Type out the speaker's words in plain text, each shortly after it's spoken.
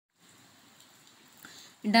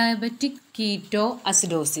Diabetic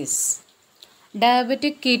ketoacidosis.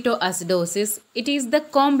 Diabetic ketoacidosis, it is the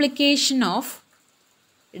complication of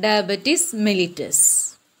diabetes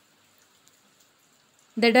mellitus.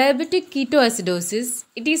 The diabetic ketoacidosis,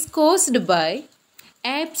 it is caused by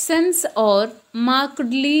absence or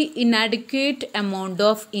markedly inadequate amount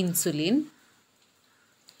of insulin.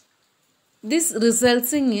 This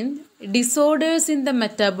resulting in disorders in the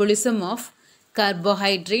metabolism of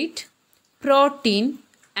carbohydrate, protein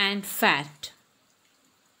and fat.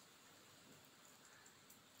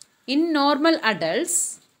 In normal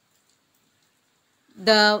adults,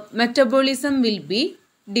 the metabolism will be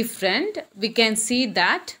different. We can see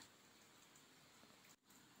that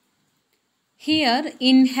here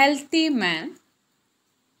in healthy man,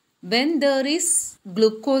 when there is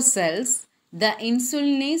glucose cells, the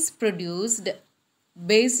insulin is produced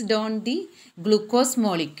based on the glucose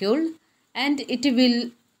molecule, and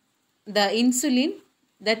the insulin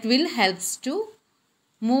that will helps to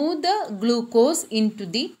move the glucose into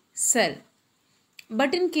the cell.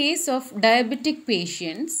 But in case of diabetic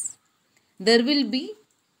patients, there will be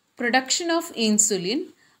production of insulin,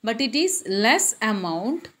 but it is less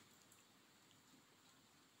amount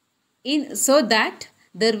so that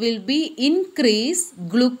there will be increased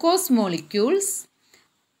glucose molecules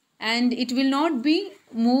and it will not be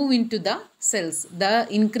move into the cells. The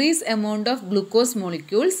increased amount of glucose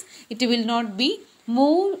molecules, it will not be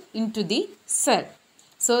move into the cell.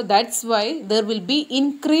 So that's why there will be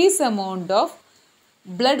increased amount of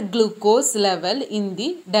blood glucose level in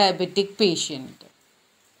the diabetic patient.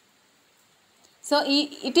 So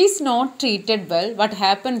it is not treated well. What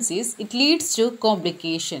happens is it leads to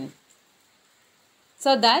complication.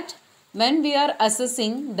 So that when we are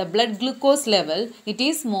assessing the blood glucose level, it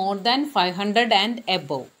is more than 500 and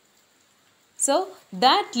above. So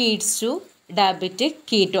that leads to diabetic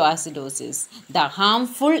ketoacidosis. The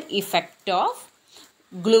harmful effect of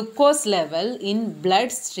glucose level in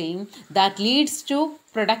bloodstream that leads to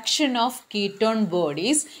production of ketone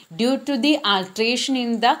bodies due to the alteration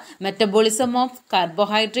in the metabolism of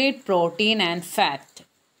carbohydrate, protein and fat.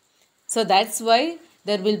 So that's why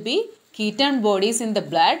there will be ketone bodies in the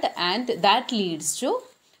blood and that leads to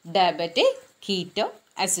diabetic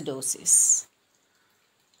ketoacidosis.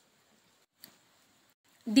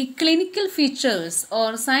 The clinical features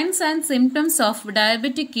or signs and symptoms of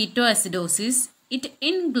diabetic ketoacidosis, it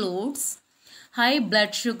includes high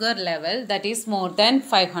blood sugar level that is more than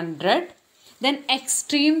 500, then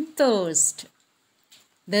extreme thirst.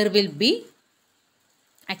 There will be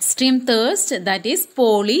extreme thirst, that is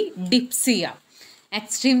polydipsia.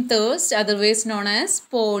 Extreme thirst, otherwise known as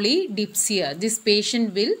polydipsia. This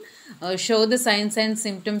patient will show the signs and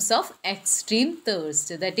symptoms of extreme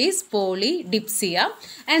thirst, that is polydipsia,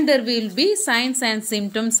 and there will be signs and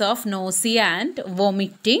symptoms of nausea and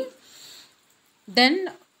vomiting. Then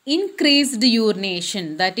increased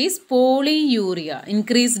urination, that is polyuria.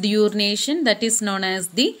 Increased urination, that is known as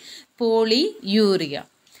the polyuria.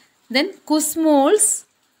 Then Kussmaul's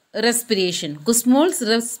respiration. Kussmaul's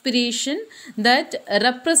respiration that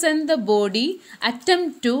represent the body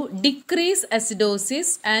attempt to decrease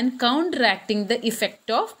acidosis and counteracting the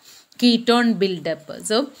effect of ketone buildup.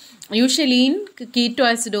 So usually in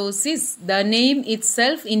ketoacidosis, the name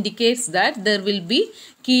itself indicates that there will be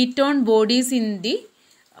ketone bodies in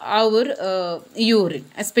our urine,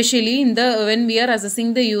 especially in the when we are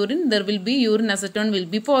assessing the urine, there will be urine acetone will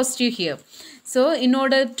be positive here. So in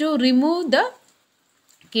order to remove the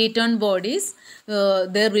ketone bodies,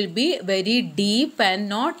 there will be very deep and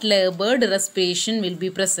not labored respiration will be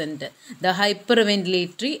present, the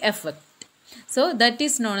hyperventilatory effect. So that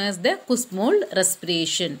is known as the Kussmaul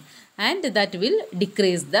respiration, and that will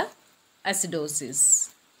decrease the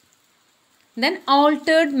acidosis. Then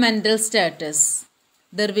altered mental status.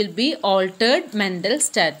 There will be altered mental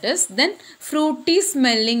status. Then fruity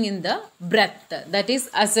smelling in the breath, that is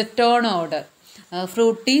acetone odor.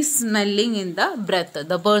 Fruity smelling in the breath.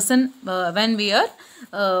 The person, when we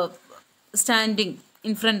are standing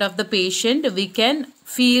in front of the patient, we can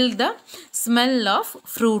feel the smell of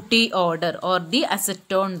fruity odor or the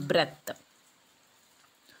acetone breath.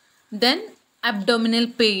 Then abdominal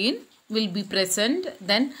pain will be present.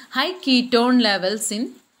 Then high ketone levels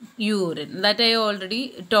in urine, that I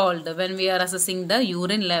already told. When we are assessing the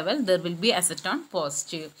urine level, there will be acetone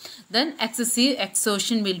positive. Then excessive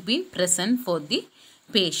exhaustion will be present for the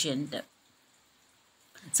patient.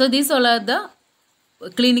 So these all are the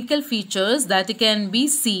clinical features that can be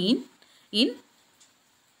seen in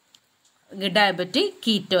diabetic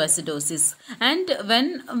ketoacidosis. And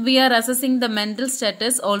when we are assessing the mental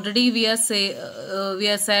status, already we are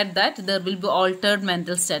said that there will be altered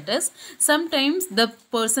mental status. Sometimes the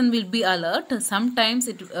person will be alert, sometimes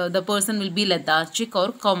the person will be lethargic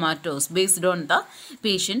or comatose based on the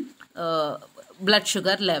patient blood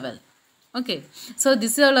sugar level. Okay, so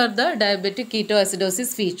these all are the diabetic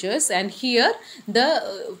ketoacidosis features, and here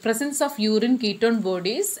the presence of urine ketone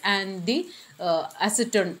bodies and the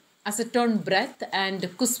acetone breath and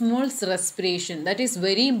Kussmaul's respiration, that is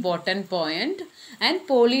very important point, and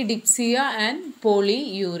polydipsia and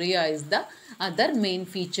polyuria is the other main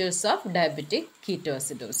features of diabetic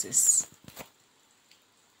ketoacidosis.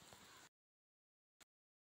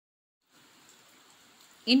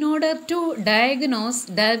 In order to diagnose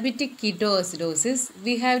diabetic ketoacidosis,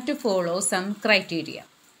 we have to follow some criteria.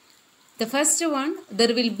 The first one,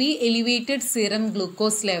 there will be elevated serum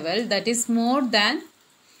glucose level, that is more than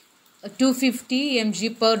 250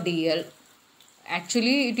 mg per dl.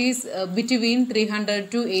 Actually, it is between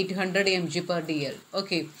 300 to 800 mg per dl.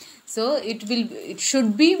 Okay, so it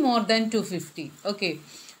should be more than 250. Okay,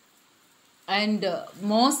 and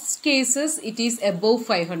most cases it is above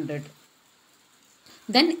 500.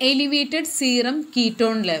 Then elevated serum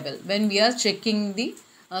ketone level. When we are checking the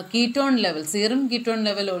ketone level, serum ketone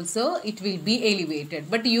level also, it will be elevated.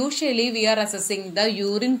 But usually we are assessing the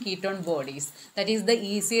urine ketone bodies. That is the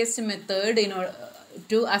easiest method in order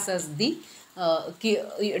to assess the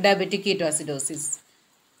diabetic ketoacidosis.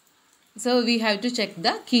 So we have to check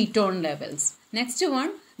the ketone levels. Next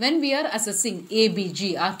one, when we are assessing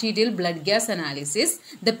ABG, arterial blood gas analysis,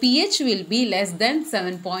 the pH will be less than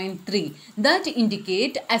 7.3. That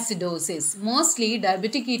indicate acidosis. Mostly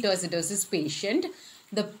diabetic ketoacidosis patient,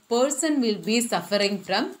 the person will be suffering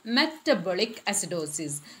from metabolic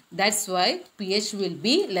acidosis. That's why pH will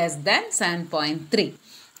be less than 7.3.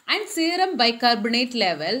 And serum bicarbonate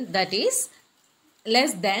level, that is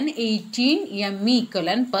less than 18 ME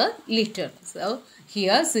equivalent per liter. So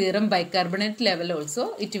here serum bicarbonate level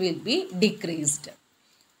also it will be decreased.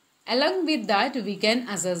 Along with that, we can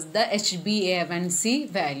assess the HbA1c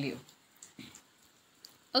value.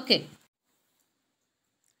 Okay.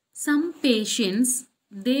 Some patients,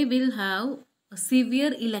 they will have a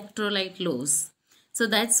severe electrolyte loss. So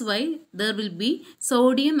that's why there will be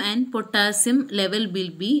sodium and potassium level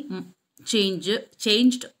will be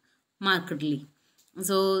changed markedly.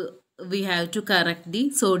 So we have to correct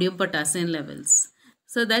the sodium potassium levels.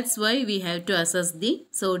 So that's why we have to assess the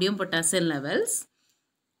sodium potassium levels.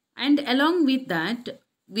 And along with that,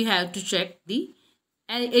 we have to check the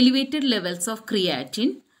elevated levels of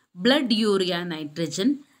creatine, blood urea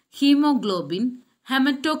nitrogen, hemoglobin,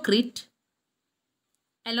 hematocrit,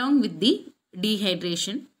 along with the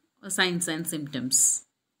dehydration signs and symptoms.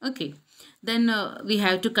 Okay. Then we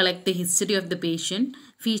have to collect the history of the patient,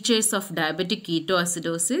 features of diabetic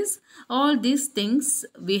ketoacidosis. All these things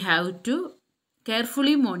we have to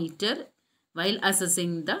carefully monitor while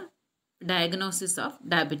assessing the diagnosis of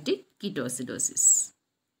diabetic ketoacidosis.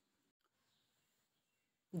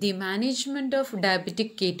 The management of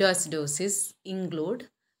diabetic ketoacidosis include,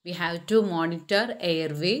 we have to monitor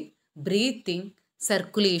airway, breathing,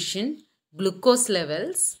 circulation, glucose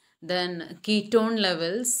levels, then ketone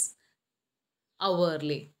levels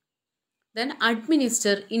hourly. Then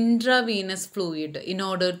administer intravenous fluid in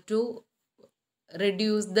order to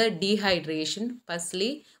reduce the dehydration.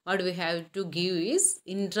 Firstly, what we have to give is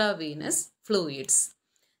intravenous fluids.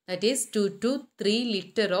 That is 2 to 3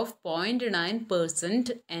 liter of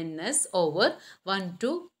 0.9% NS over 1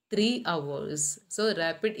 to 3 hours. So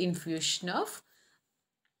rapid infusion of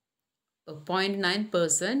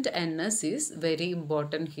 0.9% NS is very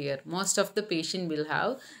important here. Most of the patient will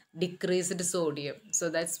have decreased sodium. So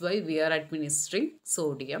that's why we are administering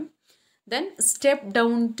sodium. Then step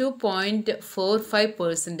down to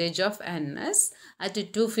 0.45% of NS at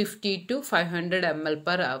 250 to 500 ml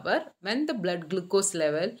per hour when the blood glucose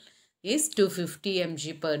level is 250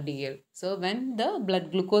 mg per dl. So when the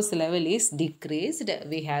blood glucose level is decreased,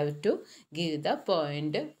 we have to give the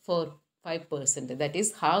 0.45%, that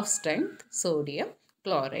is half strength sodium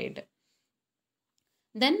chloride.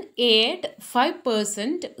 Then add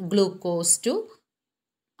 5% glucose to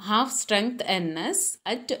half strength NS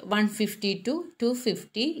at 150 to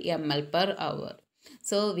 250 ml per hour.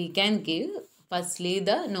 So we can give firstly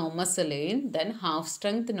the normal saline, then half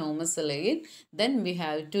strength normal saline, then we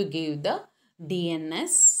have to give the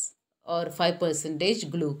DNS or 5%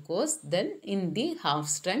 glucose, then in the half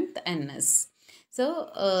strength NS. So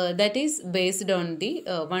that is based on the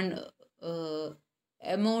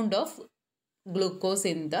amount of glucose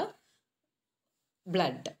in the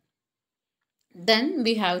blood. Then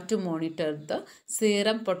we have to monitor the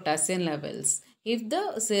serum potassium levels. If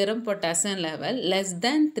the serum potassium level less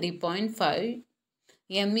than 3.5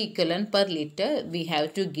 m equivalent per liter, we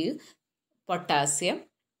have to give potassium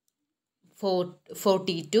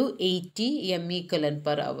 40 to 80 m equivalent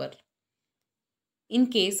per hour. In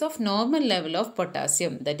case of normal level of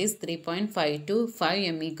potassium, that is 3.5 to 5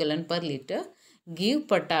 m equivalent per liter, give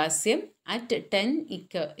potassium at 10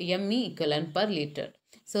 m equivalent per liter.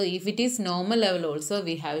 So if it is normal level also,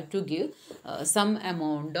 we have to give some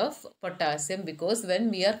amount of potassium, because when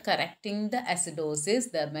we are correcting the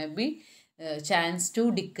acidosis, there may be chance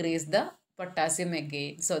to decrease the potassium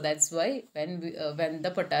again. So that's why when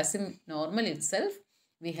the potassium normal itself,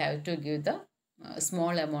 we have to give the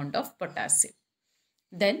small amount of potassium.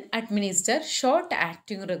 Then administer short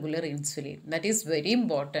acting regular insulin. That is very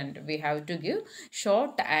important. We have to give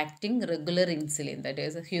short acting regular insulin. That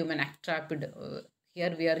is a human actrapid.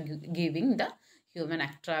 Here we are giving the human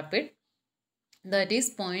actrapid. That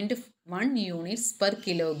is 0.1 units per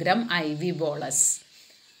kilogram IV bolus.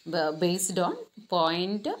 Based on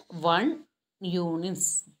 0.1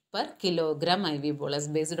 units per kilogram IV bolus.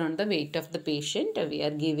 Based on the weight of the patient, we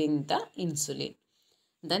are giving the insulin.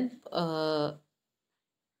 Then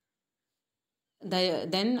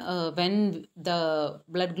when the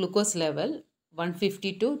blood glucose level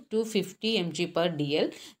 150 to 250 mg per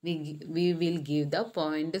dl, we will give the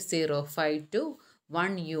 0.05 to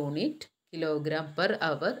 1 unit kilogram per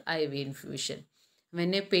hour IV infusion.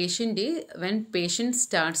 When patient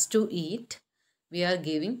starts to eat, we are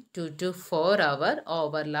giving 2 to 4 hour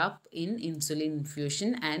overlap in insulin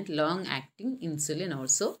infusion, and long acting insulin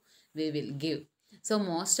also we will give. So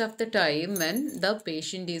most of the time when the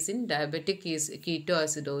patient is in diabetic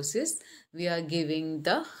ketoacidosis, we are giving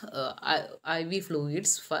the IV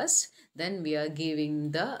fluids first. Then we are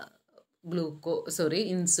giving the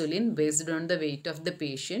insulin based on the weight of the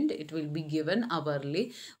patient. It will be given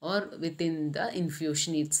hourly or within the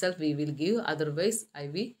infusion itself we will give. Otherwise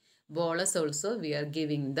IV bolus also we are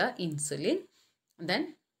giving the insulin.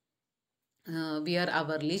 Then we are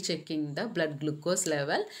hourly checking the blood glucose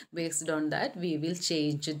level. Based on that we will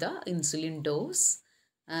change the insulin dose.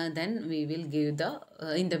 Then we will give the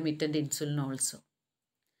intermittent insulin also.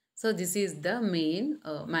 So this is the main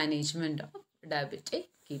management of diabetic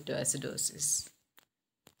ketoacidosis.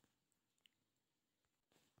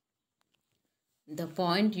 The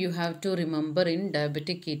point you have to remember in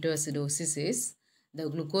diabetic ketoacidosis is the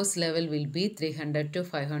glucose level will be 300 to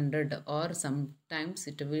 500, or sometimes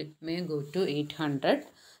it may go to 800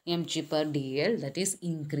 mg per dl, that is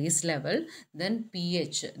increased level. Then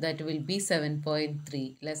pH, that will be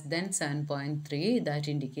 7.3, less than 7.3, that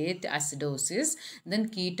indicate acidosis. Then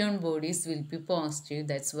ketone bodies will be positive,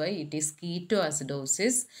 that's why it is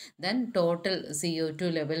ketoacidosis. Then total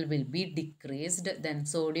CO2 level will be decreased. Then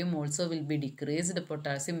sodium also will be decreased,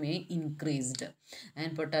 potassium may increased,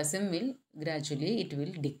 and potassium will gradually it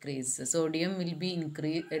will decrease. Sodium will be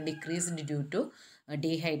decreased due to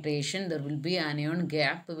dehydration. There will be anion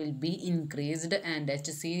gap will be increased, and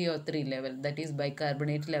HCO3 level, that is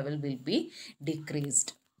bicarbonate level, will be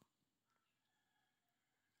decreased.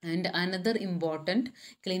 And another important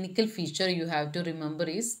clinical feature you have to remember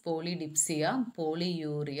is polydipsia,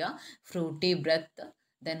 polyuria, fruity breath,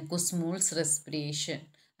 then Kussmaul's respiration,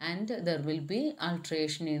 and there will be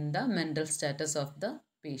alteration in the mental status of the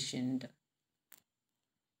patient,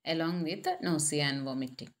 along with nausea and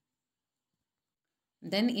vomiting.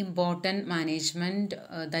 Then important management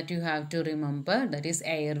that you have to remember, that is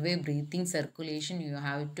airway, breathing, circulation you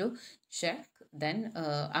have to check. Then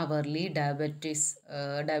hourly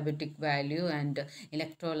diabetic value and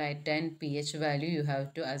electrolyte and pH value you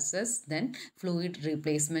have to assess. Then fluid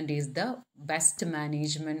replacement is the best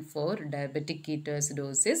management for diabetic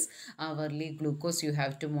ketoacidosis. Hourly glucose you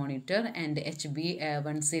have to monitor, and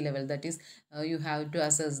HbA1c level, that is you have to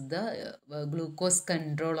assess the glucose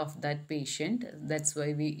control of that patient. That's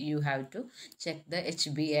why you have to check the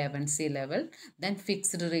HbA1c level. Then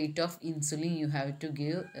fixed rate of insulin you have to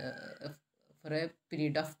give for a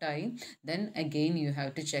period of time. Then again you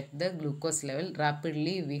have to check the glucose level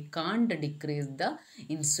rapidly. We can't decrease the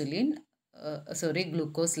insulin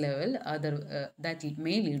glucose level, that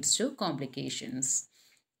may leads to complications.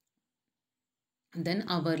 Then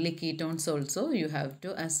hourly ketones also you have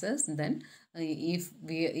to assess. Then if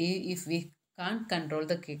we can't control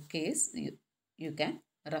the case, you can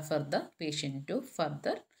refer the patient to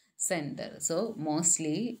further center. So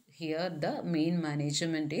mostly here the main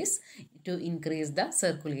management is to increase the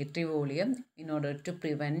circulatory volume in order to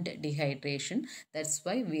prevent dehydration. That's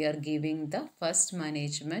why we are giving the first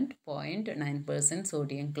management 0.9%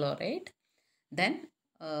 sodium chloride. Then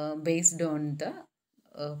based on the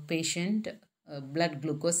patient blood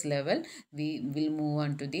glucose level, we will move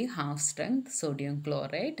on to the half strength sodium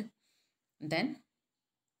chloride. Then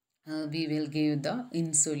we will give the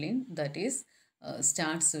insulin, that is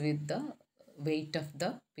starts with the weight of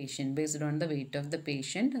the patient, based on the weight of the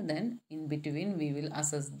patient. Then in between we will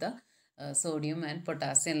assess the sodium and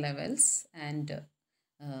potassium levels, and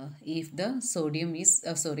if the sodium is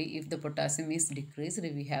if the potassium is decreased,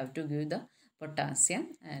 we have to give the potassium,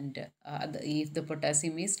 and if the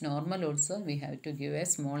potassium is normal also, we have to give a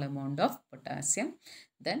small amount of potassium.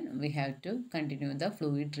 Then we have to continue the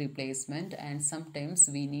fluid replacement, and sometimes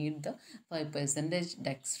we need the 5%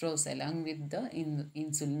 dextrose along with the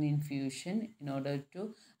insulin infusion in order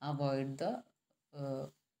to avoid the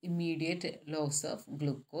immediate loss of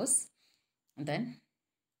glucose. Then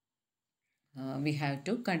we have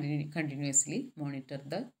to continuously monitor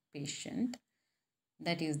the patient.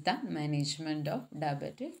 That is the management of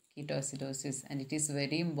diabetic ketoacidosis, and it is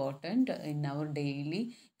very important in our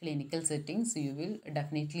daily clinical settings. You will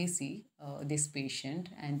definitely see this patient,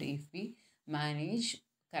 and if we manage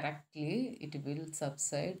correctly, it will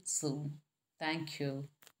subside soon. Thank you.